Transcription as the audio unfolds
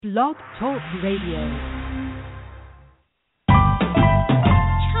Blog Talk Radio.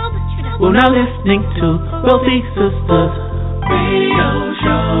 We're now listening to Wealthy Sistas Radio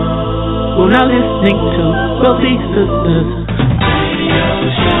Show. We're now listening to Wealthy Sistas Radio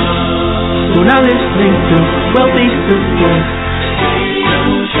Show. We're now listening to Wealthy Sistas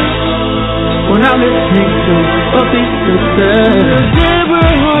Radio Show. We're now listening to Wealthy Sistas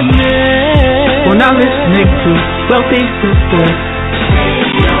Deborah Hardnett. We're now listening to Wealthy Sistas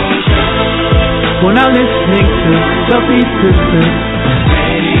Radio Show. We're now listening to Wealthy Sistas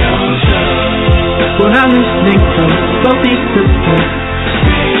Radio Show. We're now listening to Wealthy Sistas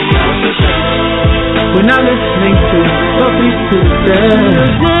Radio Show. We're now listening to Wealthy Sistas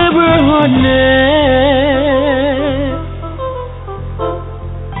Deborah Hardnett.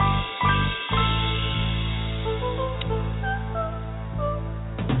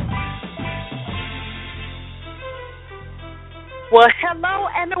 Well,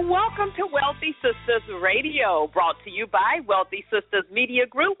 hello and welcome to Wealthy Sistas Radio, brought to you by Wealthy Sistas Media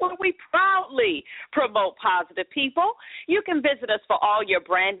Group, where we proudly promote positive people. You can visit us for all your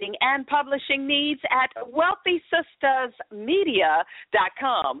branding and publishing needs at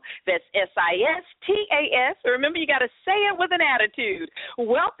wealthysistasmedia.com. That's SISTAS. Remember, you got to say it with an attitude.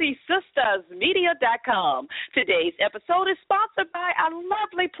 Wealthysistasmedia.com. Today's episode is sponsored by our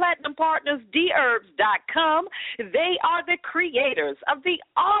lovely platinum partners, dherbs.com. They are the creators of the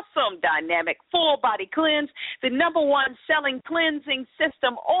awesome Dynamic Full Body Cleanse, the #1 selling cleansing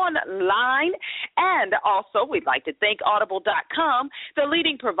system online. And also, we'd like to thank Audible.com, the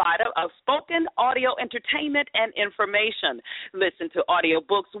leading provider of spoken audio entertainment and information. Listen to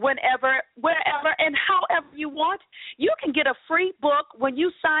audiobooks whenever, wherever, and however you want. You can get a free book when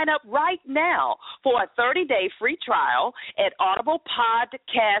you sign up right now for a 30-day free trial at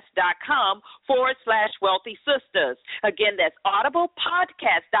audiblepodcast.com/Wealthy Sistas. Again, that's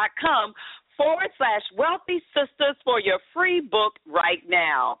audiblepodcast.com/Wealthy Sistas for your free book right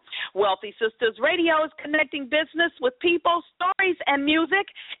now. Wealthy Sistas Radio is connecting business with people, stories, and music,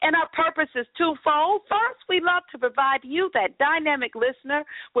 and our purpose is twofold. First, we love to provide you, that dynamic listener,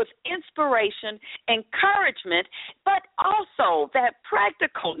 with inspiration, encouragement, but also that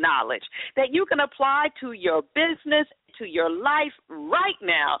practical knowledge that you can apply to your business, to your life right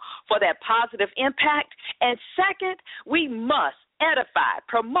now for that positive impact. And second, we must edify,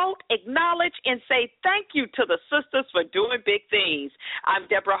 promote, acknowledge, and say thank you to the sisters for doing big things. I'm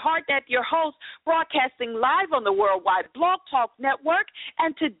Deborah Hardnett, your host, broadcasting live on the Worldwide Blog Talk Network,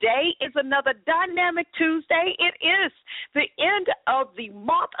 and today is another dynamic Tuesday. It is the end of the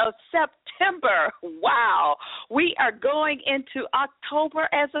month of September. Wow. We are going into October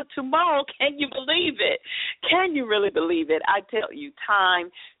as of tomorrow. Can you believe it? Can you really believe it? I tell you,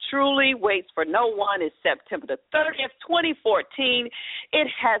 time truly waits for no one. It's September the 30th, 2014. It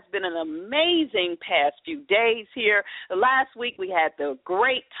has been an amazing past few days here. Last week we had the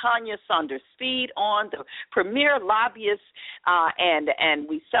great Tanya Saunders Speed on, the premier lobbyist, and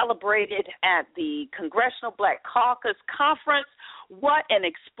we celebrated at the Congressional Black Caucus Conference. What an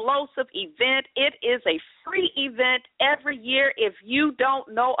explosive event. It is a free event every year. If you don't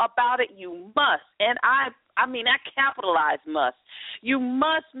know about it, you must. And I capitalize must. You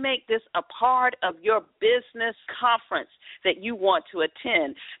must make this a part of your business conference that you want to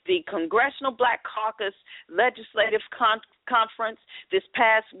attend. The Congressional Black Caucus Legislative Conference this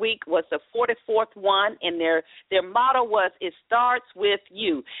past week was the 44th one, and their motto was, "It starts with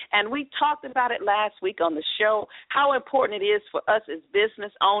you." And we talked about it last week on the show, how important it is for us as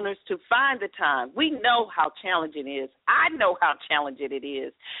business owners to find the time. We know how challenging it is. I know how challenging it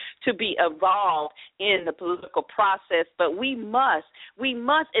is to be involved in the political process, but we must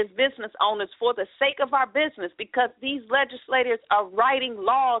as business owners, for the sake of our business, because these legislators are writing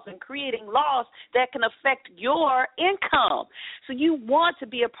laws and creating laws that can affect your income. So you want to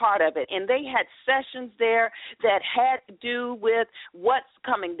be a part of it. And they had sessions there that had to do with what's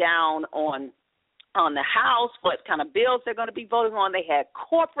coming down on the House, what kind of bills they're going to be voting on. They had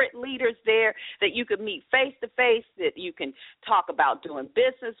corporate leaders there that you could meet face-to-face, that you can talk about doing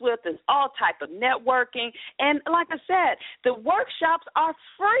business with. There's all type of networking. And like I said, the workshops are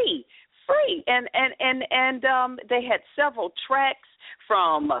free. And they had several tracks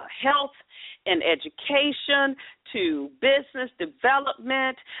from health and education to business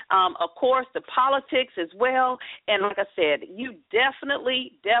development, of course, the politics as well. And like I said, you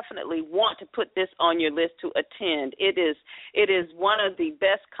definitely want to put this on your list to attend. It is one of the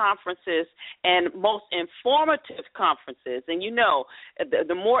best conferences and most informative conferences. And you know,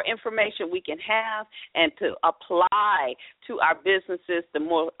 the more information we can have and to apply to our businesses, the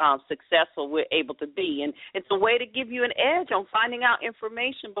more successful we're able to be. And it's a way to give you an edge on finding out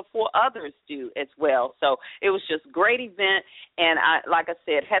information before others do as well. So it was just a great event, and like I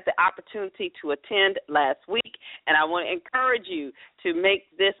said, had the opportunity to attend last week, and I want to encourage you to make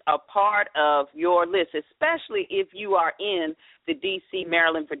this a part of your list, especially if you are in the D.C.,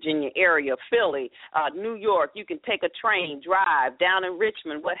 Maryland, Virginia area, Philly, New York. You can take a train, drive down in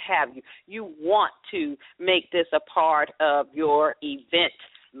Richmond, what have you. You want to make this a part of your event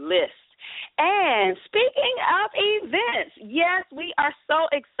list. And speaking of events, yes, we are so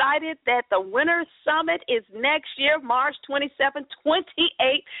excited that the Winter Summit is next year, March 27th,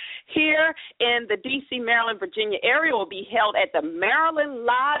 28th, here in the D.C., Maryland, Virginia area. It will be held at the Maryland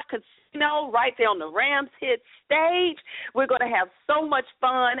Lodge Casino right there on the Rams Hit stage. We're going to have so much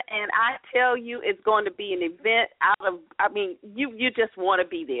fun, and I tell you, it's going to be an event you just want to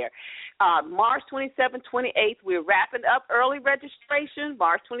be there. March 27th, 28th, we're wrapping up early registration.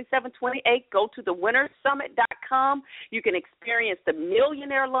 March 27th, 28th, go to thewintersummit.com. You can experience the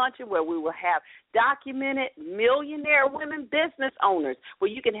Millionaire Luncheon, where we will have documented millionaire women business owners, where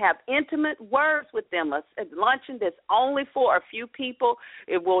you can have intimate words with them, a luncheon that's only for a few people.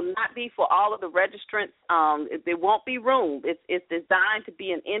 It will not be for all of the registrants. There won't be room. It's designed to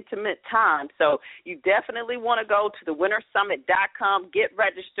be an intimate time. So you definitely want to go to thewintersummit.com, get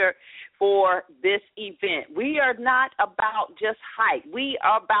registered for this event. We are not about just hype. We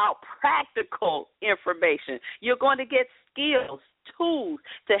are about practical information. You're going to get skills, tools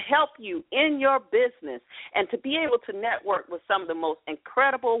to help you in your business, and to be able to network with some of the most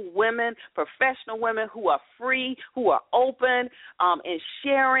incredible women, professional women who are free, who are open and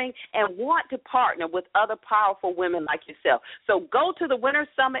sharing, and want to partner with other powerful women like yourself. So go to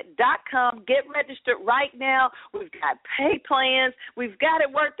thewintersummit.com, get registered right now. We've got pay plans. We've got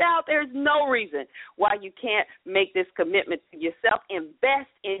it worked out. There's no reason why you can't make this commitment to yourself. Invest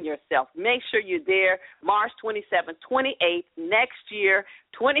in yourself. Make sure you're there March 27th, 28th, next year,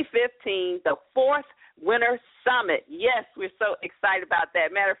 2015, the fourth Winter Summit. Yes, we're so excited about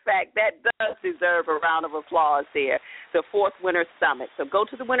that. Matter of fact, that does deserve a round of applause there, the fourth Winter Summit. So go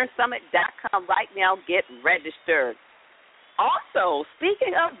to thewintersummit.com right now, get registered. Also,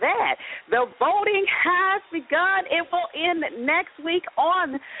 speaking of that, the voting has begun. It will end next week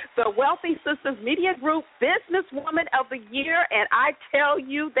on the Wealthy Sistas Media Group Businesswoman of the Year, and I tell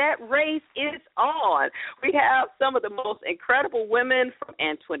you, that race is on. We have some of the most incredible women, from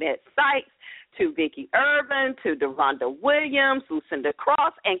Antoinette Sykes to Vicki Irvin, to Deronda Williams, Lucinda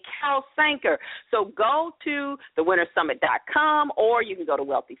Cross, and Cal Sanker. So go to thewintersummit.com, or you can go to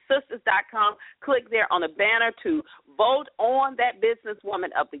wealthysisters.com. Click there on the banner to vote on that Businesswoman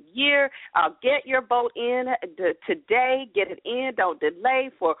of the Year. Get your vote in today. Get it in. Don't delay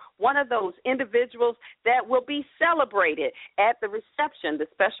for one of those individuals that will be celebrated at the reception, the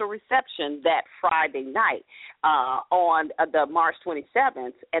special reception that Friday night on the March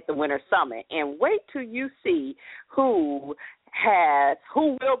 27th at the Winter Summit. And wait till you see who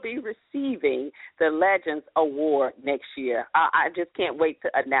will be receiving the Legends Award next year. I just can't wait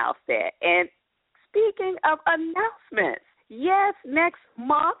to announce that. And speaking of announcements, yes, next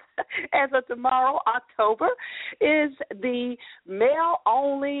month, as of tomorrow, October, is the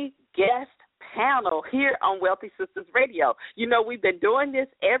male-only guest panel here on Wealthy Sistas Radio. You know, we've been doing this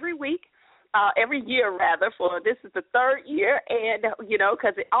every year, for this is the third year, and, you know,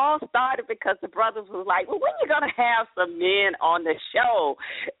 because it all started because the brothers was like, well, when are you going to have some men on the show?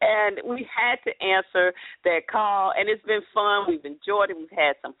 And we had to answer that call, and it's been fun. We've enjoyed it. We've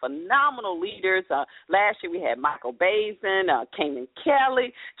had some phenomenal leaders. Last year we had Michael Bazin, Kanan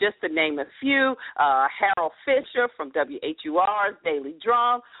Kelly, just to name a few, Harold Fisher from WHUR's Daily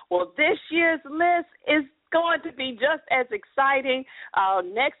Drum. Well, this year's list is going to be just as exciting.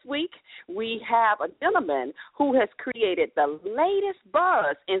 Next week, we have a gentleman who has created the latest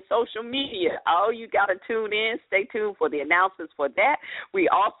buzz in social media. Oh, you got to tune in. Stay tuned for the announcements for that. We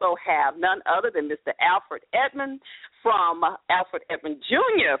also have none other than Mr. Alfred Edmond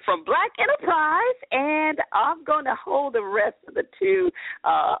Jr. from Black Enterprise, and I'm going to hold the rest of the two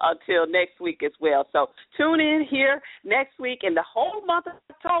until next week as well. So tune in here next week and the whole month of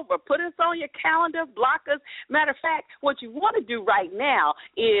October. Put us on your calendar, block us. Matter of fact, what you want to do right now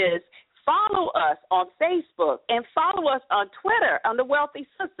is Follow us on Facebook and follow us on Twitter on the Wealthy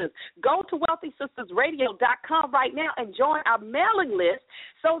Sistas. Go to wealthysistasradio.com right now and join our mailing list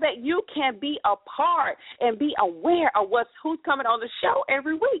so that you can be a part and be aware of who's coming on the show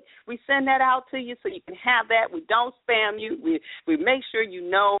every week. We send that out to you so you can have that. We don't spam you. We make sure you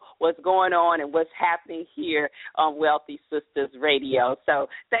know what's going on and what's happening here on Wealthy Sistas Radio. So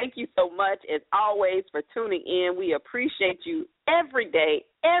thank you so much, as always, for tuning in. We appreciate you every day,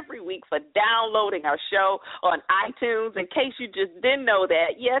 every week, for downloading our show on iTunes. In case you just didn't know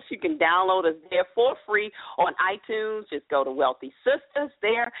that, yes, you can download us there for free on iTunes. Just go to Wealthy Sistas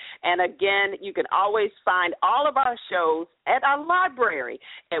there. And, again, you can always find all of our shows at our library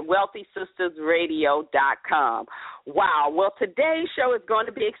at wealthysistasradio.com. Wow. Well, today's show is going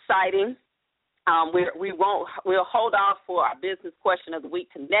to be exciting. We'll hold off for our business question of the week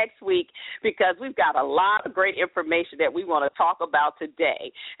to next week because we've got a lot of great information that we want to talk about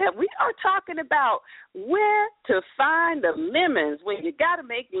today. And we are talking about where to find the lemons when you got to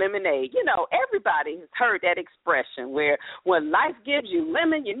make lemonade. You know, everybody has heard that expression where when life gives you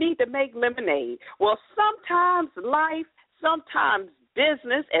lemon, you need to make lemonade. Well, sometimes life, sometimes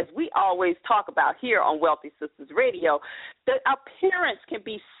business, as we always talk about here on Wealthy Sistas Radio, the appearance can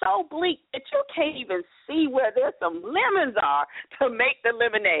be so bleak that you can't even see where there's some lemons are to make the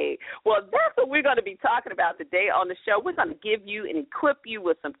lemonade. Well, that's what we're going to be talking about today on the show. We're going to give you and equip you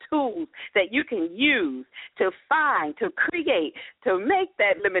with some tools that you can use to find, to create, to make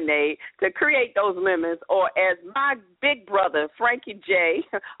that lemonade, to create those lemons, or as my big brother, Frankie J.,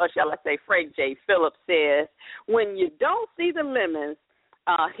 or shall I say Frank J. Phillips says, when you don't see the lemons,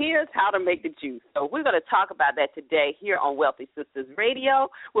 here's how to make the juice. So we're going to talk about that today here on Wealthy Sistas Radio.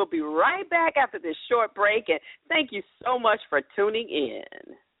 We'll be right back after this short break, and thank you so much for tuning in.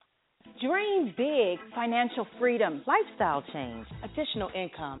 Dream big, financial freedom, lifestyle change, additional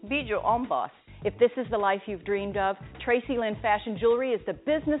income. Be your own boss. If this is the life you've dreamed of, Tracy Lynn Fashion Jewelry is the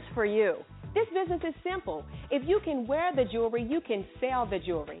business for you. This business is simple. If you can wear the jewelry, you can sell the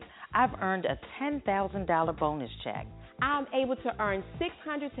jewelry. I've earned a $10,000 bonus check. I'm able to earn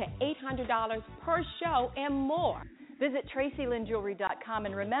 $600 to $800 per show and more. Visit TracyLynnJewelry.com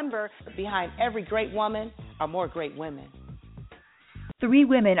and remember, behind every great woman are more great women. 3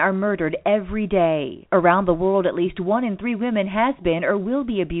 women are murdered every day. Around the world, at least 1 in 3 women has been or will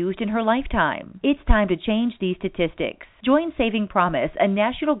be abused in her lifetime. It's time to change these statistics. Join Saving Promise, a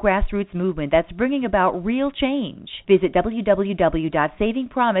national grassroots movement that's bringing about real change. Visit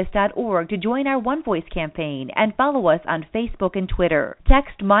www.savingpromise.org to join our One Voice campaign and follow us on Facebook and Twitter.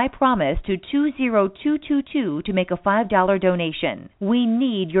 Text My Promise to 20222 to make a $5 donation. We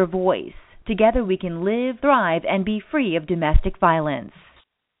need your voice. Together we can live, thrive, and be free of domestic violence.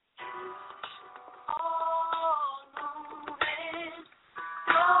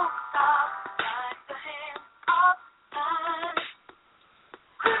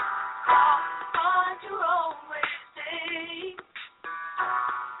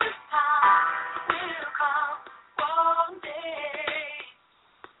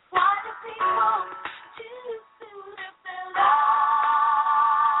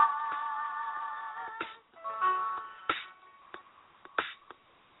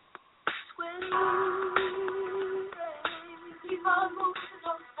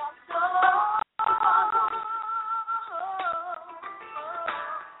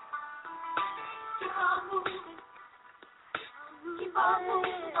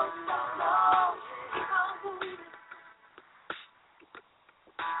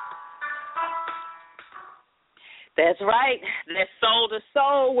 That's right. That's Soul to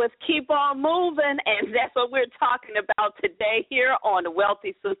Soul with Keep On Moving, and that's what we're talking about today here on the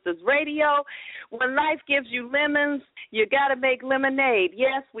Wealthy Sistas Radio. When life gives you lemons, you got to make lemonade.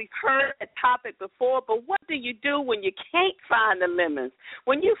 Yes, we've heard the topic before, but what do you do when you can't find the lemons?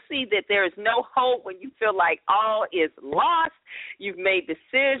 When you see that there is no hope, when you feel like all is lost, you've made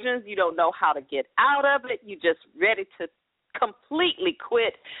decisions, you don't know how to get out of it, you're just ready to completely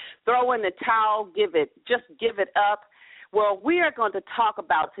quit, throw in the towel, give it up. Well, we are going to talk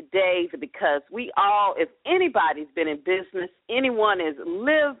about today because we all, if anybody's been in business, anyone has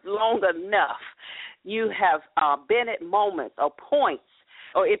lived long enough, you have been at moments or points,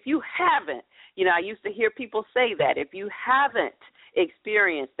 or if you haven't, I used to hear people say that, if you haven't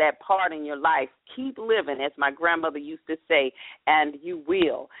experienced that part in your life, keep living, as my grandmother used to say, and you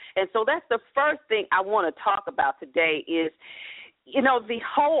will. And so that's the first thing I want to talk about today is the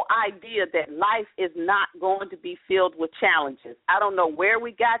whole idea that life is not going to be filled with challenges. I don't know where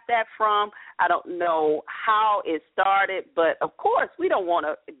we got that from. I don't know how it started, but of course we don't want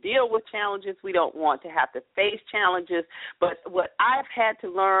to deal with challenges. We don't want to have to face challenges. But what I've had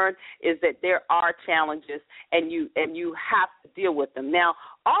to learn is that there are challenges, and you have to deal with them. Now,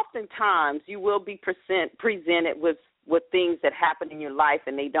 oftentimes you will be presented with things that happen in your life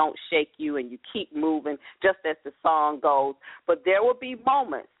and they don't shake you and you keep moving just as the song goes. But there will be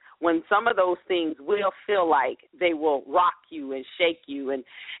moments when some of those things will feel like they will rock you and shake you. And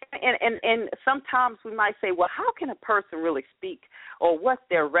sometimes we might say, well, how can a person really speak, or what's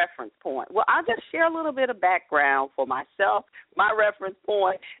their reference point? Well, I'll just share a little bit of background for myself, my reference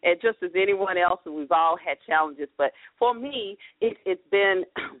point, and just as anyone else, and we've all had challenges. But for me, it's been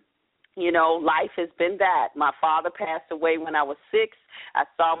life has been that. My father passed away when I was 6. I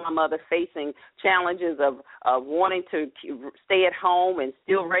saw my mother facing challenges of wanting to stay at home and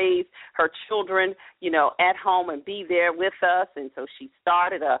still raise her children, at home and be there with us. And so she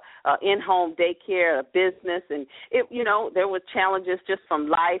started a in-home daycare, a business. And, there were challenges just from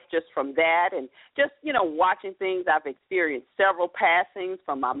life, just from that. And just, watching things. I've experienced several passings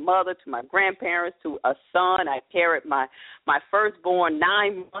from my mother to my grandparents to a son. I carried my firstborn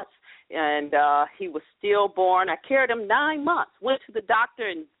 9 months. And he was stillborn. I carried him 9 months, went to the doctor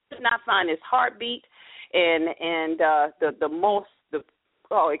and could not find his heartbeat. And the most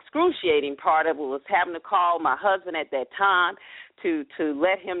excruciating part of it was having to call my husband at that time to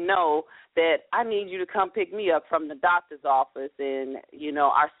let him know that I need you to come pick me up from the doctor's office, and,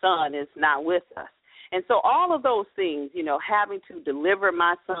 our son is not with us. And so all of those things, having to deliver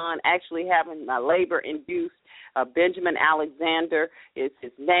my son, actually having my labor-induced, Benjamin Alexander is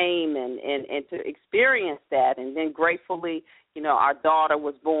his name, and to experience that. And then gratefully, our daughter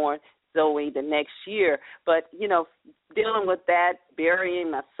was born, Zoe, the next year. But, dealing with that,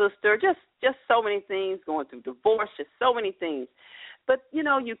 burying my sister, just so many things, going through divorce, just so many things. But,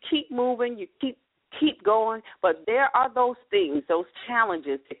 you keep moving, you keep going. But there are those things, those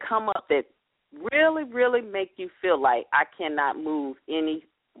challenges that come up that really, really make you feel like I cannot move any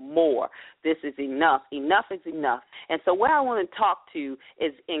more. This is enough. Enough is enough. And so what I want to talk to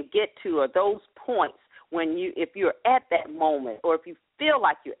is and get to are those points when if you're at that moment, or if you feel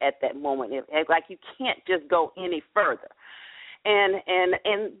like you're at that moment, like you can't just go any further. And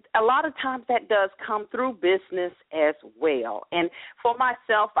a lot of times that does come through business as well. And for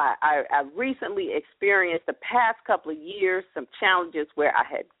myself, I recently experienced the past couple of years some challenges where I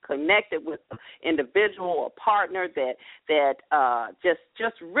had connected with an individual or partner that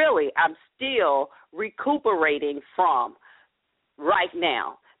just really I'm still recuperating from right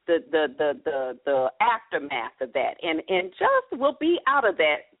now. The aftermath of that, and just will be out of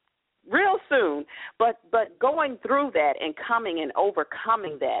that real soon, but going through that and coming and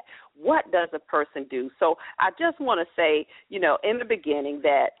overcoming that, what does a person do? So I just want to say, in the beginning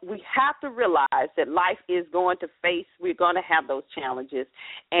that we have to realize that life is going to we're going to have those challenges.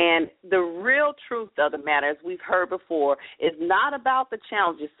 And the real truth of the matter, as we've heard before, is not about the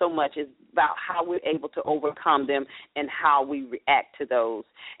challenges so much as about how we're able to overcome them and how we react to those.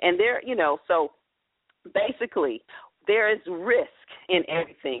 And so basically, there is risk in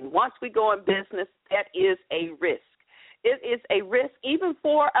everything. Once we go in business, that is a risk. It is a risk even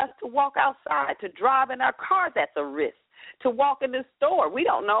for us to walk outside, to drive in our car, that's a risk. To walk in the store, we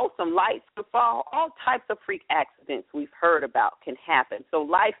don't know, some lights could fall. All types of freak accidents we've heard about can happen. So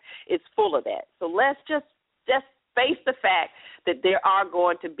life is full of that. So let's just face the fact that there are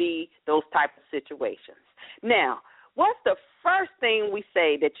going to be those types of situations. Now, what's the first thing we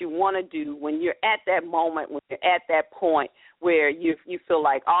say that you want to do when you're at that moment, when you're at that point where you feel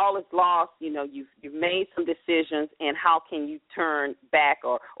like all is lost, you've made some decisions, and how can you turn back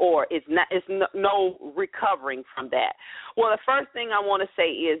or it's no recovering from that? Well, the first thing I want to say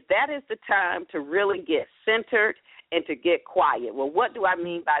is that is the time to really get centered and to get quiet. Well, what do I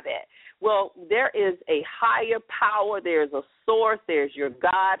mean by that? Well, there is a higher power. There's a source. There's your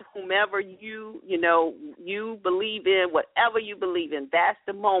God, whomever you believe in, whatever you believe in. That's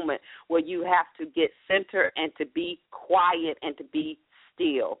the moment where you have to get centered and to be quiet and to be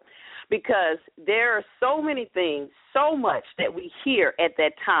still. Because there are so many things, so much that we hear at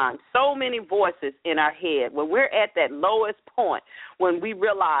that time, so many voices in our head. When we're at that lowest point, when we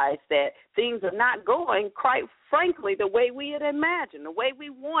realize that things are not going quite frankly, the way we had imagined, the way we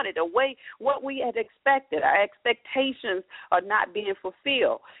wanted, what we had expected. Our expectations are not being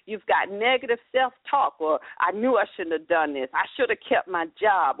fulfilled. You've got negative self-talk, or I knew I shouldn't have done this. I should have kept my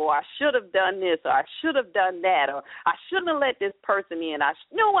job, or I should have done this, or I should have done that, or I shouldn't have let this person in. I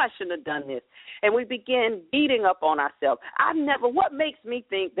know I shouldn't have done this. And we begin beating up on ourselves. What makes me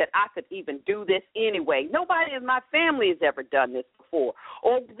think that I could even do this anyway? Nobody in my family has ever done this before.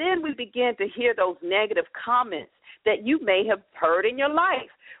 Or then we begin to hear those negative comments that you may have heard in your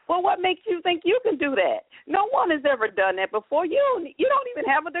life. Well, what makes you think you can do that? No one has ever done that before. You don't even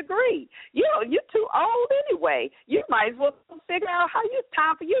have a degree. You're too old anyway. You might as well figure out how it's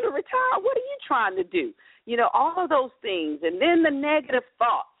time for you to retire. What are you trying to do? All of those things. And then the negative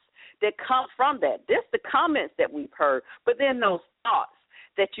thoughts that come from that. Just the comments that we've heard, but then those thoughts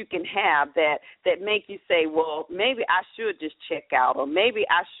that you can have that make you say, well, maybe I should just check out, or maybe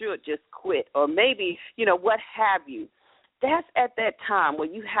I should just quit, or maybe, what have you. That's at that time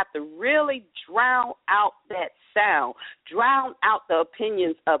when you have to really drown out that sound, drown out the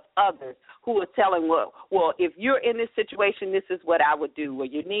opinions of others who are telling, well, if you're in this situation, this is what I would do, or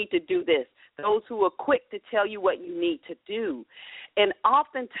you need to do this. Those who are quick to tell you what you need to do. And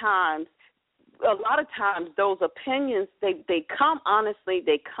oftentimes, a lot of times those opinions, they come honestly,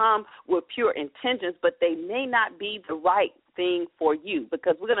 they come with pure intentions, but they may not be the right thing for you,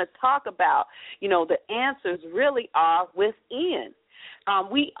 because we're going to talk about, the answers really are within.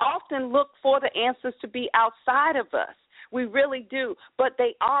 We often look for the answers to be outside of us. We really do, but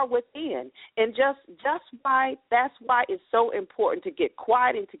they are within. And that's why it's so important to get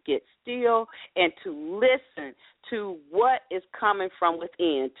quiet and to get still and to listen to what is coming from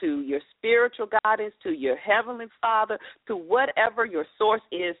within, to your spiritual guidance, to your Heavenly Father, to whatever your source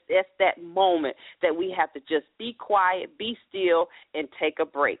is. That's that moment that we have to just be quiet, be still, and take a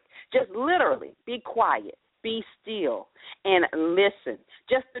break. Just literally be quiet, be still, and listen,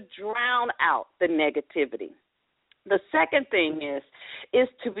 just to drown out the negativity. The second thing is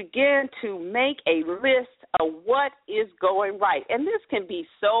to begin to make a list of what is going right. And this can be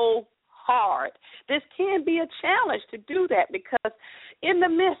so hard. This can be a challenge to do that, because in the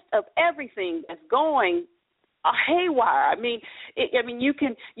midst of everything that's going haywire, you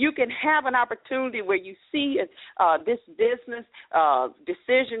can have an opportunity where you see this business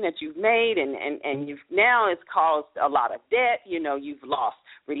decision that you've made, and it's caused a lot of debt. You've lost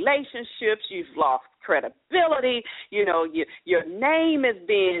relationships, you've lost credibility. Your name is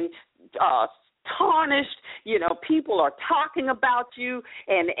being tarnished. People are talking about you,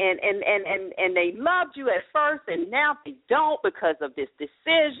 and they loved you at first, and now they don't because of this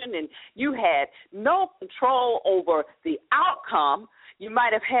decision, and you had no control over the outcome. You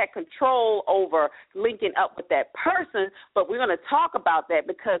might have had control over linking up with that person, but we're going to talk about that,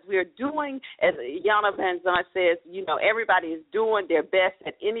 because we're doing, as Yana Van Zandt says, everybody is doing their best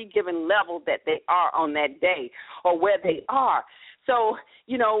at any given level that they are on that day or where they are. So,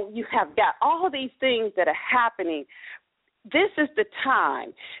 you have got all these things that are happening. This is the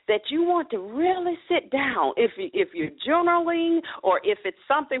time that you want to really sit down. If you're journaling, or if it's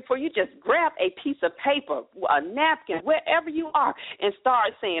something for you, just grab a piece of paper, a napkin, wherever you are, and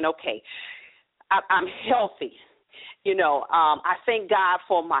start saying, okay, I'm healthy. I thank God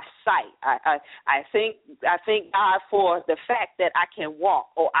for my sight. I thank God for the fact that I can walk,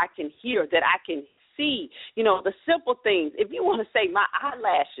 or I can hear, that I can see, the simple things. If you want to say my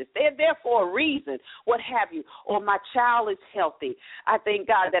eyelashes, they're there for a reason, what have you, or my child is healthy. I thank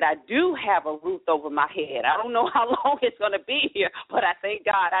God that I do have a roof over my head. I don't know how long it's going to be here, but I thank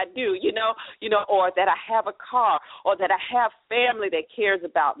God I do, or that I have a car, or that I have family that cares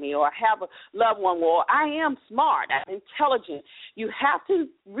about me, or I have a loved one, or I am smart, I'm intelligent. You have to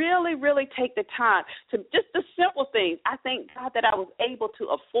really, really take the time to just the simple things. I thank God that I was able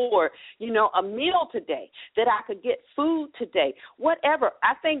to afford, a meal today, that I could get food today, whatever.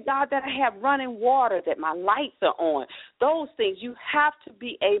 I thank God that I have running water, that my lights are on. Those things, you have to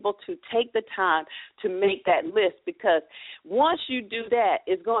be able to take the time to make that list, because once you do that,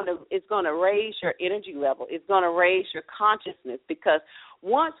 it's going to raise your energy level. It's going to raise your consciousness, because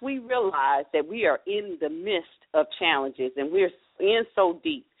once we realize that we are in the midst of challenges and we're in so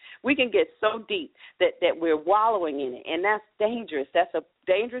deep, we can get so deep that we're wallowing in it, and that's dangerous. That's a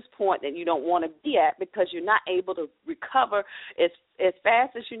dangerous point that you don't want to be at, because you're not able to recover as as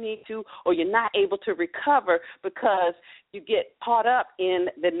fast as you need to, or you're not able to recover because you get caught up in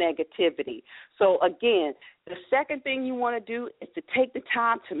the negativity. So, again, the second thing you want to do is to take the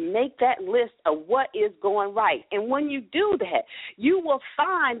time to make that list of what is going right. And when you do that, you will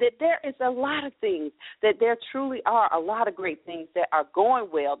find that there is a lot of things, that there truly are a lot of great things that are going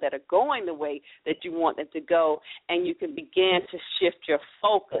well, that are going the way that you want them to go, and you can begin to shift your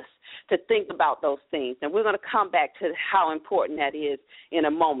focus to think about those things. And we're going to come back to how important that is in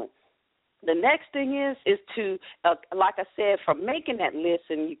a moment. The next thing is to, like I said, from making that list,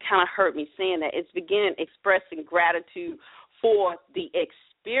 and you kind of heard me saying that, it's beginning expressing gratitude for the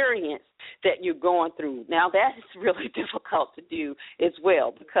experience that you're going through. Now, that is really difficult to do as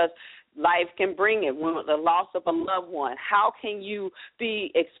well, because life can bring it. When the loss of a loved one, how can you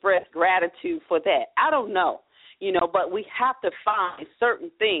express gratitude for that? I don't know, but we have to find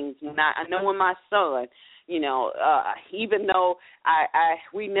certain things. I know when my son, even though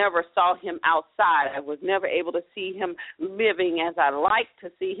we never saw him outside, I was never able to see him living as I like to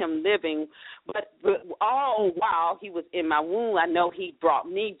see him living, but all while he was in my womb, I know he brought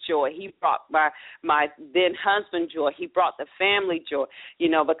me joy. He brought my then husband joy. He brought the family joy,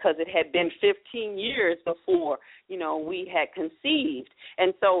 because it had been 15 years before, we had conceived.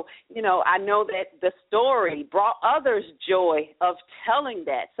 And so, I know that the story brought others joy of telling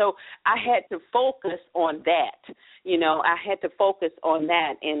that. So I had to focus on that. I had to focus on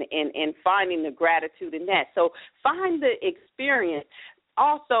that and finding the gratitude in that. So find the experience.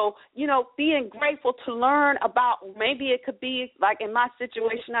 Also, being grateful to learn about, maybe it could be, like in my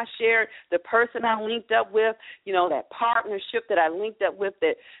situation I shared, the person I linked up with, that partnership that I linked up with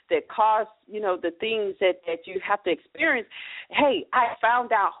that caused, the things that you have to experience. Hey, I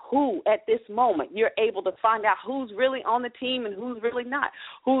found out who at this moment, you're able to find out who's really on the team and who's really not,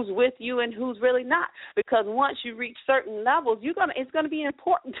 who's with you and who's really not. Because once you reach certain levels, it's going to be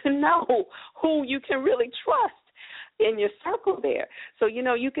important to know who you can really trust in your circle there. So,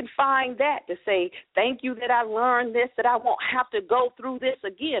 you can find that to say, thank you that I learned this, that I won't have to go through this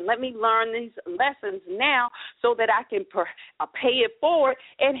again. Let me learn these lessons now so that I can pay it forward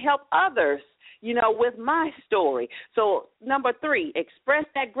and help others, with my story. So, number 3, express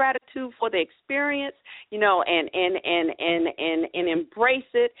that gratitude for the experience, and embrace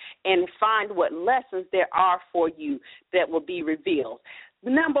it and find what lessons there are for you that will be revealed.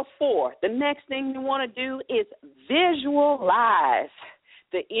 Number 4, the next thing you want to do is visualize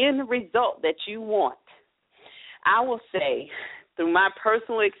the end result that you want. I will say, through my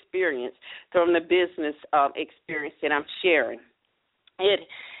personal experience, from the business experience that I'm sharing, it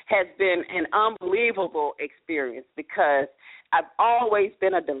has been an unbelievable experience because I've always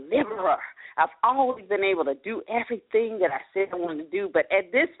been a deliverer. I've always been able to do everything that I said I wanted to do, but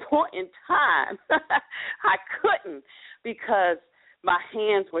at this point in time, I couldn't because my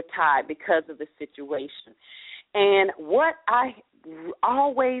hands were tied because of the situation. And what I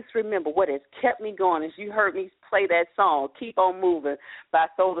always remember, what has kept me going, as you heard me play that song, Keep On Moving by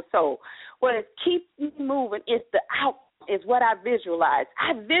Soul to Soul, what has kept me moving is what I visualize.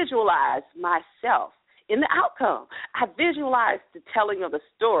 I visualize myself in the outcome. I visualize the telling of the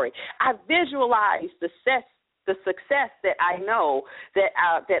story. I visualize the success that I know that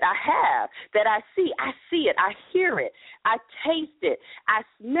I have, that I see. I see it. I hear it. I taste it. I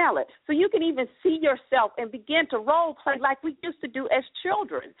smell it. So you can even see yourself and begin to role play like we used to do as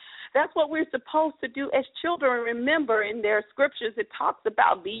children. That's what we're supposed to do as children. Remember, in their scriptures, it talks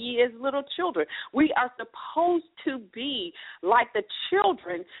about be ye as little children. We are supposed to be like the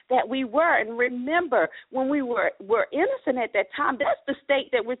children that we were. And remember, when we were innocent at that time, that's the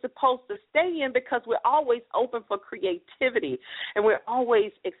state that we're supposed to stay in because we're always open for creativity and we're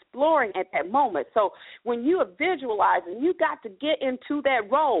always exploring at that moment. So when you are visualizing, you got to get into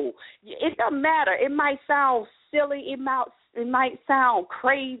that role. It doesn't matter. It might sound silly. It might sound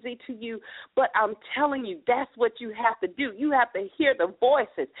crazy to you, but I'm telling you, that's what you have to do. You have to hear the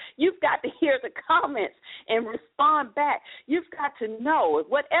voices. You've got to hear the comments and respond back. You've got to know,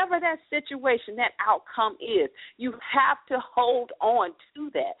 whatever that situation, that outcome is, you have to hold on to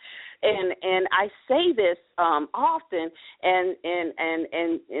that. And I say this often, and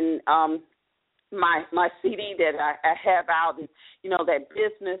my CD that I have out is, that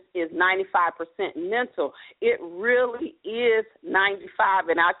business is 95% mental. It really is 95,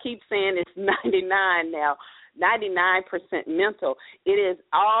 and I keep saying it's 99 now, 99% mental. It is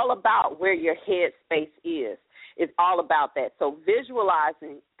all about where your head space is. It's all about that. So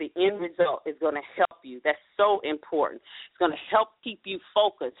visualizing the end result is going to help you. That's so important. It's going to help keep you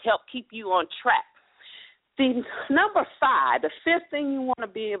focused, help keep you on track. The number 5, the 5th thing you want to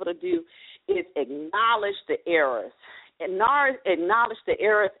be able to do is acknowledge the errors. acknowledge the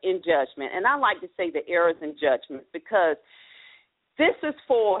errors in judgment. And I like to say the errors in judgment because this is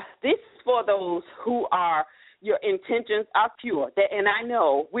for those who are, your intentions are pure. And I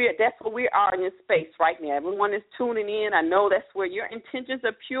know that's where we are in this space right now. Everyone is tuning in. I know that's where your intentions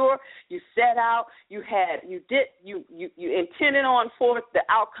are pure. You set out, you intended on for the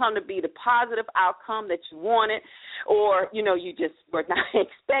outcome to be the positive outcome that you wanted, or, you just were not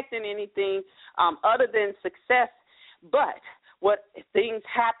expecting anything other than success. But what things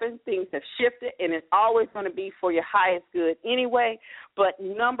happen, things have shifted, and it's always going to be for your highest good anyway. But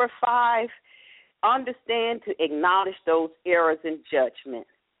number 5, understand to acknowledge those errors in judgment.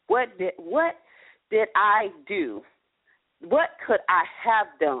 What did I do? What could I have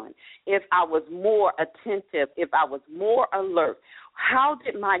done if I was more attentive, if I was more alert? How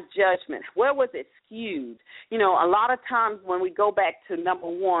did my judgment, where was it skewed? A lot of times when we go back to number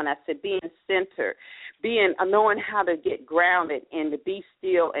 1, I said being centered, knowing how to get grounded and to be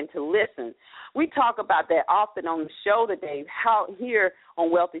still and to listen. We talk about that often on the show today, how here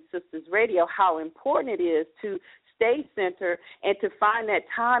on Wealthy Sistas Radio, how important it is to stay centered and to find that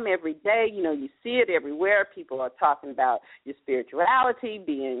time every day. You see it everywhere. People are talking about your spirituality,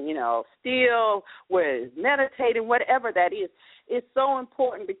 being, still, meditating, whatever that is. It's so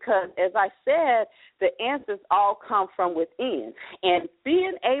important because, as I said, the answers all come from within. And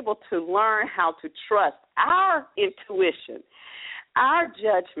being able to learn how to trust our intuition, our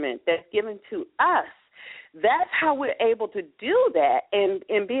judgment that's given to us, that's how we're able to do that and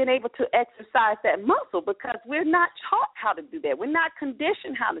being able to exercise that muscle, because we're not taught how to do that. We're not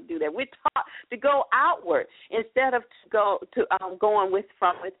conditioned how to do that. We're taught to go outward instead of going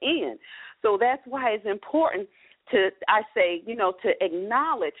from within. So that's why it's important to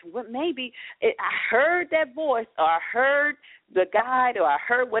acknowledge what maybe I heard that voice, or I heard the guide, or I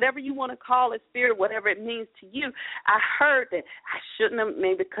heard whatever you want to call it, spirit, whatever it means to you. I heard that I shouldn't have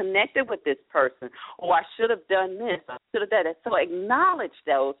maybe connected with this person, or I should have done this, I should have done that. So acknowledge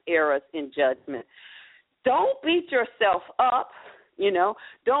those errors in judgment. Don't beat yourself up,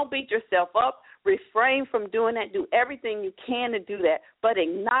 Don't beat yourself up. Refrain from doing that. Do everything you can to do that, but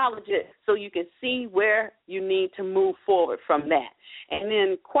acknowledge it so you can see where you need to move forward from that. And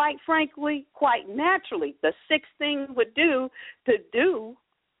then, quite frankly, quite naturally, the 6th thing would do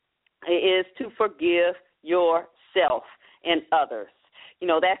is to forgive yourself and others.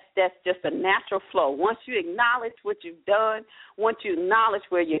 That's just a natural flow. Once you acknowledge what you've done, once you acknowledge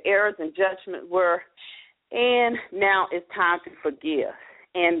where your errors and judgment were, and now it's time to forgive.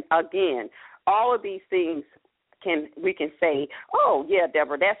 And again, all of these things we can say, oh, yeah,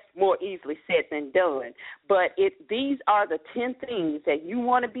 Deborah, that's more easily said than done. But these are the 10 things that you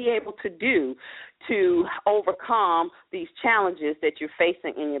want to be able to do to overcome these challenges that you're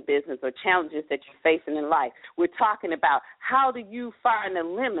facing in your business or challenges that you're facing in life. We're talking about how do you find the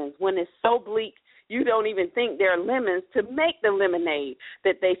lemons when it's so bleak you don't even think there are lemons to make the lemonade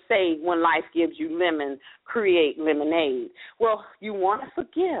that they say when life gives you lemons, create lemonade. Well, you want to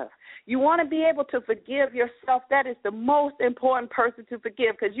forgive. You want to be able to forgive yourself. That is the most important person to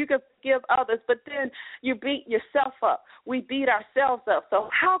forgive, because you can forgive others, but then you beat yourself up. We beat ourselves up. So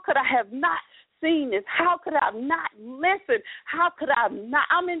how could I have not seen this? How could I not listen? How could I not?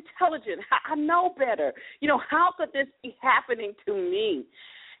 I'm intelligent. I know better. How could this be happening to me?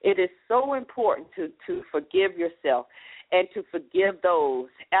 It is so important to forgive yourself and to forgive those.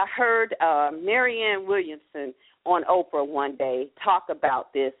 I heard Marianne Williamson on Oprah one day talk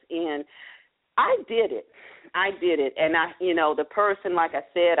about this, and I did it. And the person, like I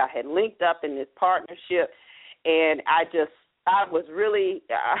said, I had linked up in this partnership, and I was really,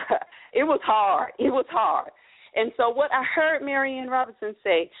 it was hard. And so what I heard Marianne Robinson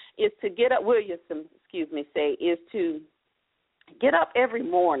say is to get up, is to get up every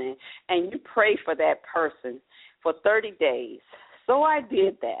morning and you pray for that person for 30 days. So I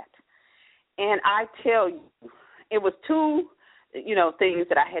did that. And I tell you, it was 2, things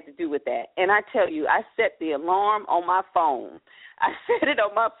that I had to do with that. And I tell you, I set the alarm on my phone. I set it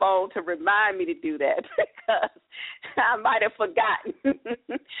on my phone to remind me to do that because I might have forgotten.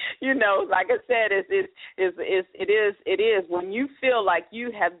 Like I said, it is when you feel like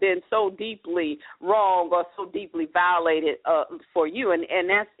you have been so deeply wrong or so deeply violated for you, and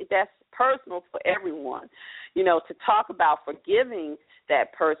that's personal for everyone. To talk about forgiving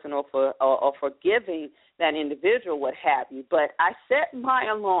that person or forgiving that individual, what have you. But I set my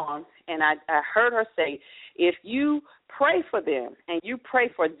alarm, and I heard her say, if you pray for them and you pray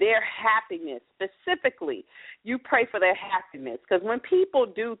for their happiness, specifically, you pray for their happiness. Because when people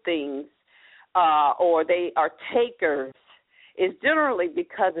do things or they are takers, is generally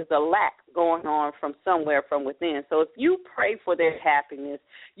because there's a lack going on from somewhere from within. So if you pray for their happiness,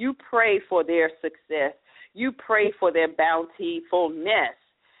 you pray for their success, you pray for their bountifulness,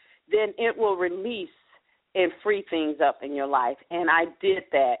 then it will release and free things up in your life. And I did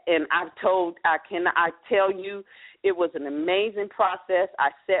that. And I tell you, it was an amazing process. I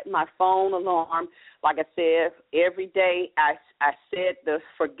set my phone alarm. Like I said, every day I said the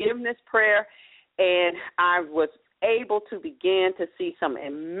forgiveness prayer, and I was able to begin to see some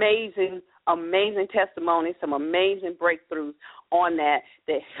amazing testimonies, some amazing breakthroughs on that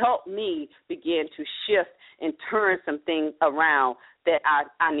helped me begin to shift and turn some things around that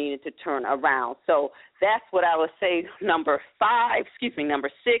I needed to turn around. So that's what I would say. Number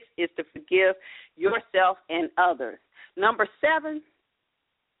 6 is to forgive yourself and others. Number 7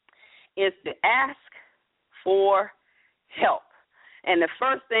 is to ask for help. And the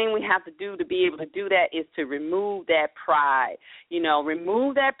first thing we have to do to be able to do that is to remove that pride.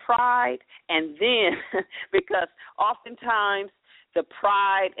 Remove that pride, and then, because oftentimes the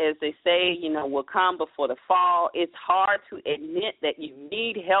pride, as they say, will come before the fall. It's hard to admit that you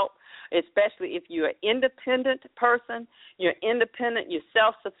need help, especially if you're an independent person. You're independent, you're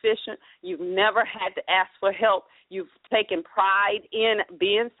self-sufficient. You've never had to ask for help. You've taken pride in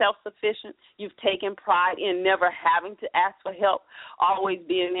being self-sufficient. You've taken pride in never having to ask for help, always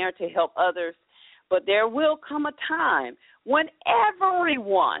being there to help others. But there will come a time when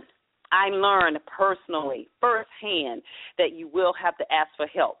everyone, I learned personally, firsthand, that you will have to ask for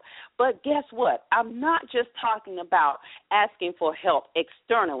help. But guess what? I'm not just talking about asking for help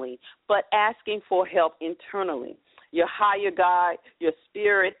externally, but asking for help internally. Your higher God, your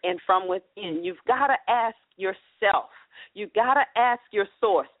spirit, and from within. You've got to ask yourself. You've got to ask your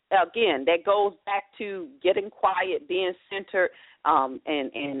source. Again, that goes back to getting quiet, being centered, and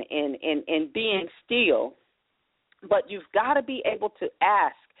being still. But you've got to be able to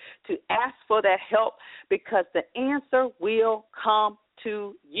ask for that help, because the answer will come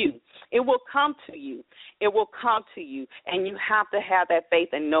to you. It will come to you. It will come to you, and you have to have that faith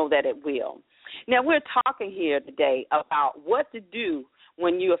and know that it will. Now, we're talking here today about what to do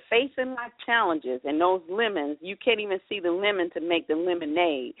when you are facing life challenges and those lemons. You can't even see the lemon to make the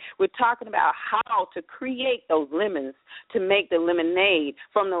lemonade. We're talking about how to create those lemons to make the lemonade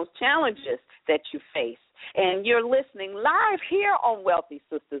from those challenges that you face. And you're listening live here on Wealthy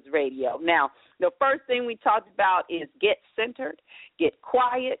Sistas Radio. Now, the first thing we talked about is get centered, get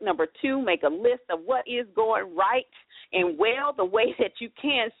quiet. Number 2, make a list of what is going right and well, the way that you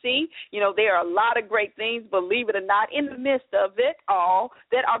can see. There are a lot of great things, believe it or not, in the midst of it all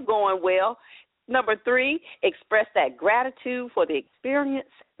that are going well. Number 3, express that gratitude for the experience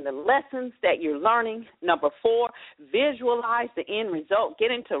and the lessons that you're learning. Number 4, visualize the end result.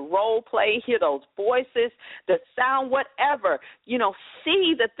 Get into role play, hear those voices, the sound, whatever.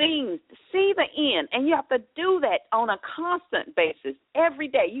 See the things, see the end. And you have to do that on a constant basis every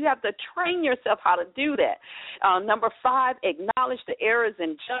day. You have to train yourself how to do that. Number 5, acknowledge the errors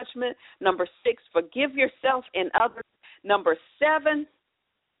in judgment. Number 6, forgive yourself and others. Number 7,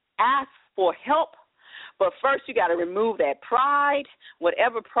 ask for help. But first, you got to remove that pride.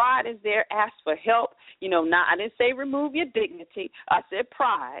 Whatever pride is there, ask for help. I didn't say remove your dignity. I said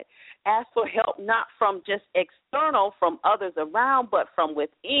pride. Ask for help, not from just external, from others around, but from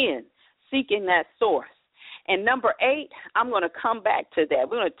within, seeking that source. And number 8, I'm going to come back to that.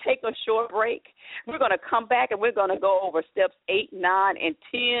 We're going to take a short break. We're going to come back, and we're going to go over steps 8, 9, and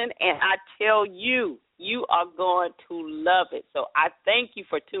 10. And I tell you, you are going to love it. So I thank you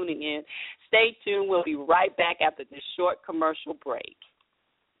for tuning in. Stay tuned. We'll be right back after this short commercial break.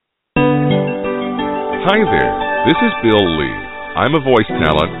 Hi there. This is Bill Lee. I'm a voice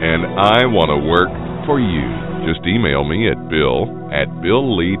talent, and I want to work for you. Just email me at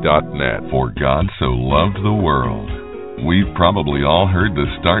bill@billlee.net. For God so loved the world. We've probably all heard the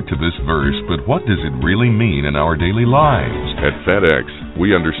start to this verse, but what does it really mean in our daily lives? At FedEx,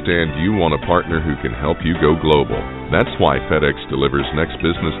 we understand you want a partner who can help you go global. That's why FedEx delivers next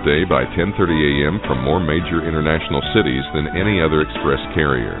business day by 10:30 a.m. from more major international cities than any other express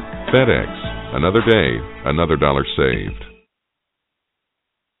carrier. FedEx, another day, another dollar saved.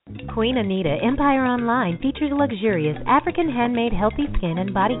 Queen Anita Empire Online features luxurious African handmade healthy skin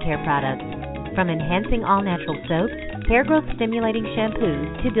and body care products. From enhancing all-natural soaps, hair growth stimulating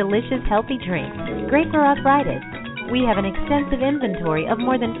shampoos, to delicious healthy drinks, great for arthritis. We have an extensive inventory of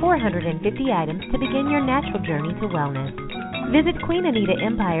more than 450 items to begin your natural journey to wellness. Visit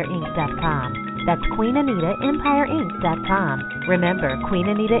QueenAnitaEmpireInc.com. That's QueenAnitaEmpireInc.com. Remember,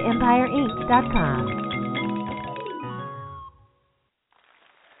 QueenAnitaEmpireInc.com.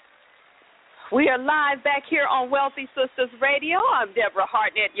 We are live back here on Wealthy Sistas Radio. I'm Deborah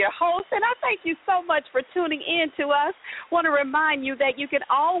Hardnett, your host, and I thank you so much for tuning in to us. Want to remind you that you can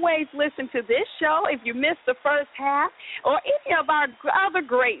always listen to this show if you missed the first half or any of our other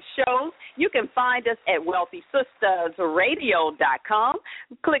great shows. You can find us at wealthysistasradio.com.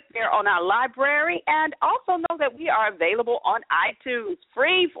 Click there on our library, and also know that we are available on iTunes,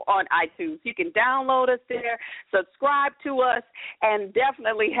 free on iTunes. You can download us there, subscribe to us, and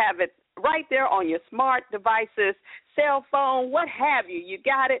definitely have it right there on your smart devices, cell phone, what have you. You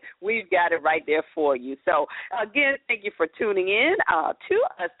got it. We've got it right there for you. So, again, thank you for tuning in to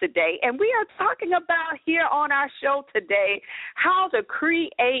us today. And we are talking about here on our show today how to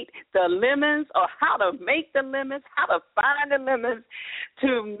create the lemons, or how to make the lemons, how to find the lemons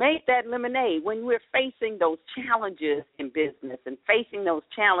to make that lemonade when we're facing those challenges in business and facing those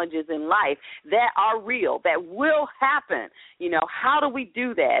challenges in life that are real, that will happen. You know, how do we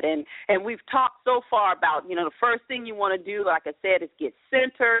do that? And we've talked so far about, you know, the first thing you want to do, like I said, is get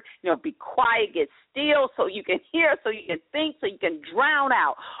centered, you know, be quiet, get still so you can hear, so you can think, so you can drown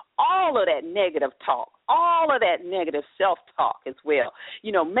out all of that negative talk, all of that negative self-talk as well.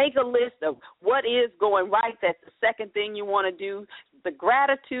 You know, make a list of what is going right. That's the second thing you want to do. The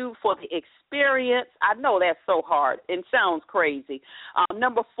gratitude for the experience. I know that's so hard and sounds crazy.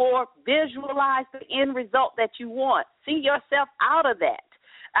 Number 4, visualize the end result that you want. See yourself out of that,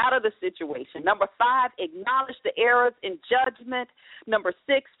 out of the situation. Number 5, acknowledge the errors in judgment. Number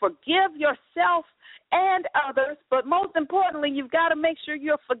 6, forgive yourself and others. But most importantly, you've got to make sure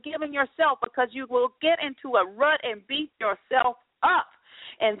you're forgiving yourself, because you will get into a rut and beat yourself up.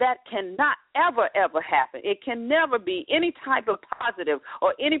 And that cannot ever, ever happen. It can never be any type of positive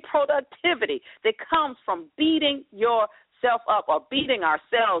or any productivity that comes from beating yourself up, or beating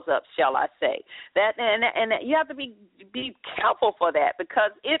ourselves up, shall I say. That and you have to be careful for that,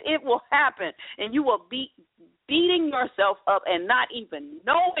 because it will happen, and you will be beating yourself up and not even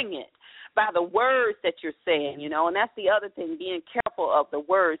knowing it by the words that you're saying, you know, and that's the other thing, being careful of the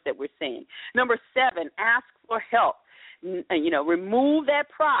words that we're saying. Number 7, ask for help. You know, remove that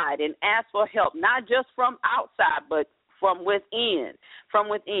pride and ask for help, not just from outside, but from within,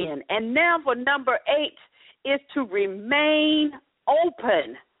 And now for number 8 is to remain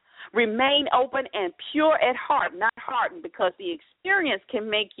open. Remain open and pure at heart, not hardened, because the experience can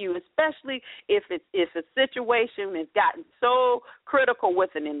make you, especially if a situation has gotten so critical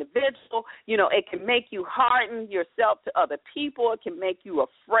with an individual, you know, it can make you harden yourself to other people. It can make you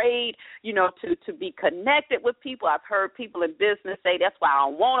afraid, you know, to be connected with people. I've heard people in business say, that's why I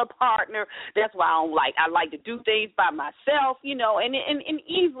don't want a partner. That's why I like to do things by myself, you know, and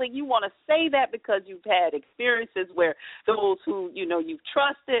easily you want to say that because you've had experiences where those who, you know, you've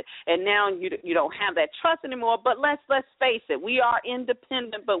trusted, and now you don't have that trust anymore. But let's face it, we are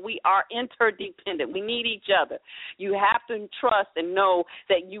independent, but we are interdependent. We need each other. You have to trust and know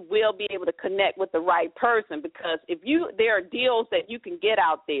that you will be able to connect with the right person, because there are deals that you can get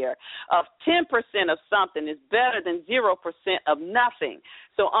out there of 10% of something is better than 0% of nothing.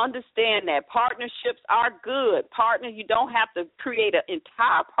 So understand that partnerships are good. You don't have to create an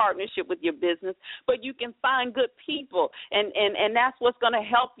entire partnership with your business, but you can find good people, and that's what's going to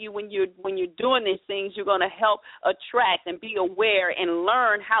help you when you're doing these things. You're going to help attract and be aware and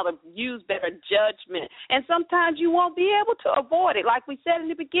learn how to use better judgment. And sometimes you won't be able to avoid it. Like we said in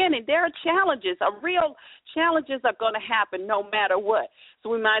the beginning, there are challenges. Real challenges are going to happen no matter what. So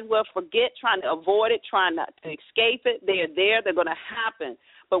we might as well forget trying to avoid it, trying not to escape it. They're there. They're going to happen.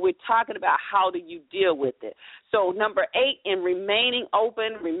 But we're talking about how do you deal with it. So number 8, in remaining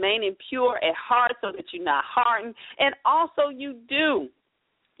open, remaining pure at heart so that you're not hardened. And also you do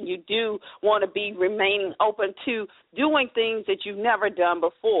want to be remaining open to doing things that you've never done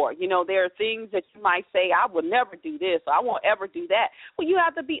before. You know, there are things that you might say, I will never do this, or I won't ever do that. Well, you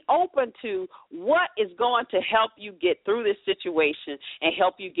have to be open to what is going to help you get through this situation and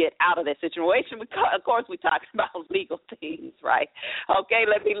help you get out of that situation. Because, of course, we're talking about legal things, right? Okay,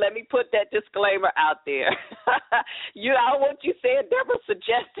 let me put that disclaimer out there. I don't want you saying Deborah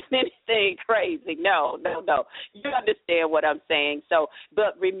suggesting anything crazy. No. You understand what I'm saying. So,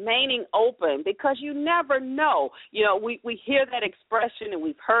 but remaining open, because you never know. You know, we hear that expression, and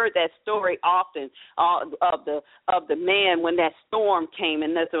we've heard that story often of the man when that storm came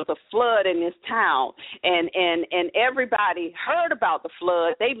and there was a flood in this town, and everybody heard about the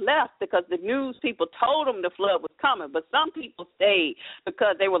flood. They left because the news people told them the flood was coming, but some people stayed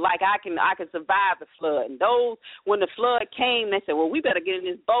because they were like, I can survive the flood. And those, when the flood came, they said, well, we better get in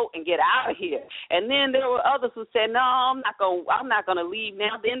this boat and get out of here. And then there were others who said, no, I'm not going to leave now.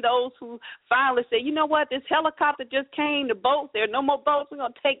 now. Then those who finally say, you know what, this helicopter just came, the boats, there are no more boats, we're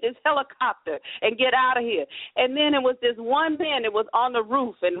going to take this helicopter and get out of here. And then it was this one man that was on the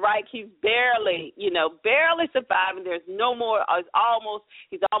roof, and he's barely surviving. There's no more,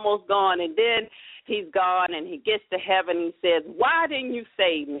 he's almost gone. And then he's gone, and he gets to heaven, and he says, why didn't you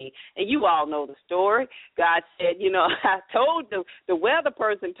save me? And you all know the story. God said, I told the weather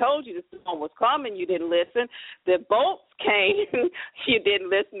person told you the storm was coming. You didn't listen. The boats came. You didn't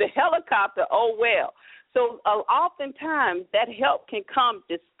listen. The helicopter, oh, well. So oftentimes that help can come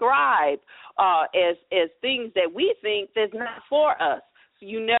described as things that we think that's not for us. So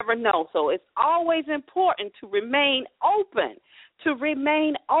you never know. So it's always important to remain open.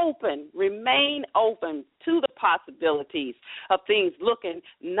 Remain open to the possibilities of things looking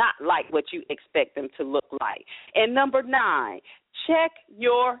not like what you expect them to look like. And number 9, check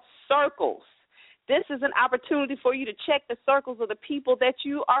your circles. This is an opportunity for you to check the circles of the people that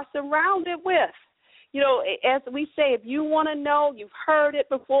you are surrounded with. As we say, if you want to know, you've heard it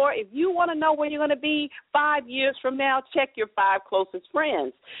before, if you want to know where you're going to be 5 years from now, check your 5 closest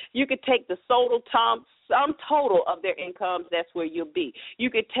friends. You could take the sum total of their incomes, that's where you'll be. You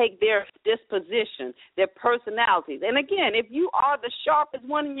could take their disposition, their personalities. And again, if you are the sharpest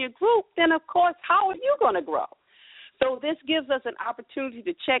one in your group, then of course, how are you going to grow? So this gives us an opportunity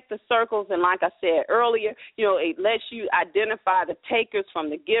to check the circles, and like I said earlier, it lets you identify the takers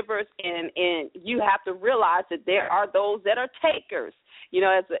from the givers, and you have to realize that there are those that are takers.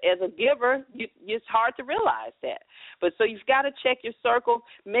 As a giver, it's hard to realize that. But so you've got to check your circle,